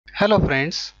Hello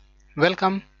friends,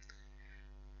 welcome.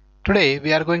 Today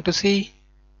we are going to see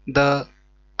the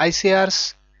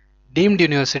ICR's deemed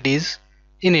universities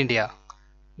in India.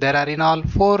 There are in all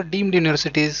 4 deemed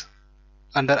universities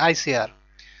under ICR.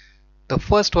 The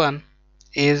first one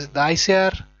is the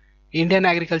ICR Indian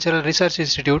Agricultural Research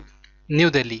Institute,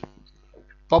 New Delhi,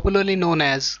 popularly known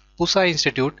as Pusa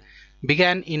Institute,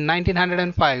 began in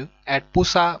 1905 at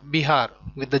Pusa, Bihar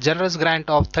with the generous grant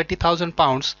of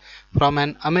 £30,000 from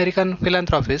an American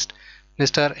philanthropist,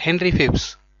 Mr. Henry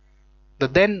Phips. The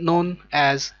then known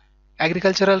as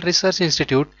Agricultural Research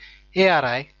Institute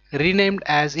 (ARI), renamed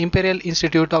as Imperial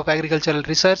Institute of Agricultural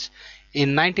Research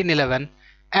in 1911,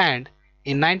 and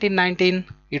in 1919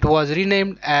 it was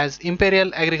renamed as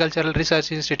Imperial Agricultural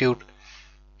Research Institute.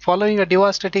 Following a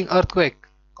devastating earthquake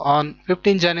on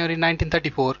 15 January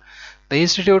 1934, the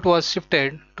institute was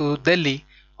shifted to Delhi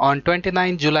on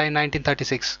 29 July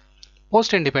 1936.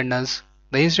 Post-independence,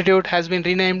 the institute has been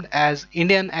renamed as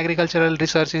Indian Agricultural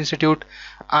Research Institute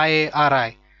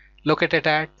 (IARI), located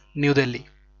at New Delhi.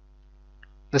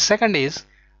 The second is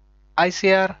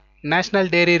ICR National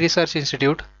Dairy Research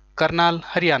Institute, Karnal,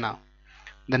 Haryana.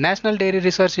 The National Dairy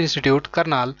Research Institute,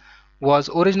 Karnal, was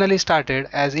originally started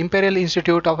as Imperial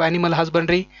Institute of Animal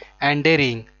Husbandry and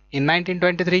Dairying in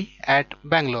 1923 at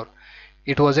Bangalore.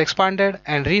 It was expanded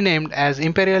and renamed as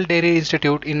Imperial Dairy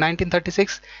Institute in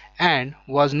 1936 and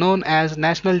was known as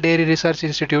National Dairy Research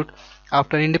Institute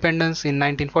after independence in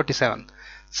 1947.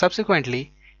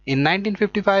 Subsequently, in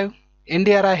 1955,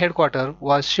 NDRI headquarters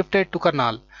was shifted to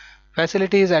Karnal.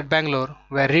 Facilities at Bangalore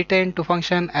were retained to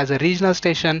function as a regional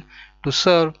station to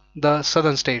serve the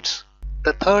southern states.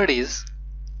 The third is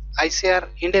ICR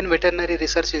Indian Veterinary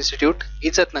Research Institute,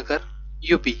 Izzatnagar,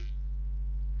 UP.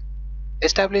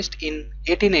 Established in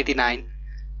 1889,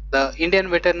 the Indian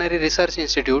Veterinary Research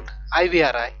Institute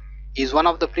 (IVRI) is one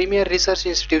of the premier research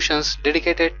institutions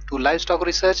dedicated to livestock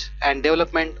research and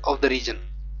development of the region.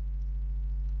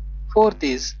 Fourth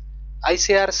is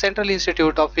ICR Central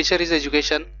Institute of Fisheries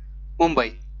Education,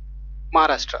 Mumbai,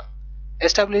 Maharashtra.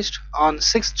 Established on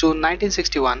 6 June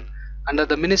 1961 under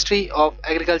the Ministry of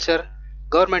Agriculture,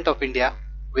 Government of India,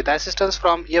 with assistance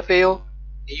from FAO,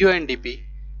 UNDP,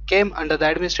 came under the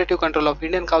administrative control of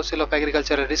Indian Council of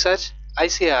Agricultural Research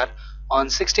 (ICR) on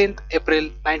 16th April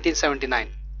 1979.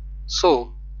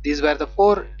 So, these were the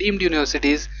 4 deemed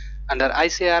universities under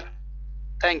ICR.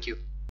 Thank you.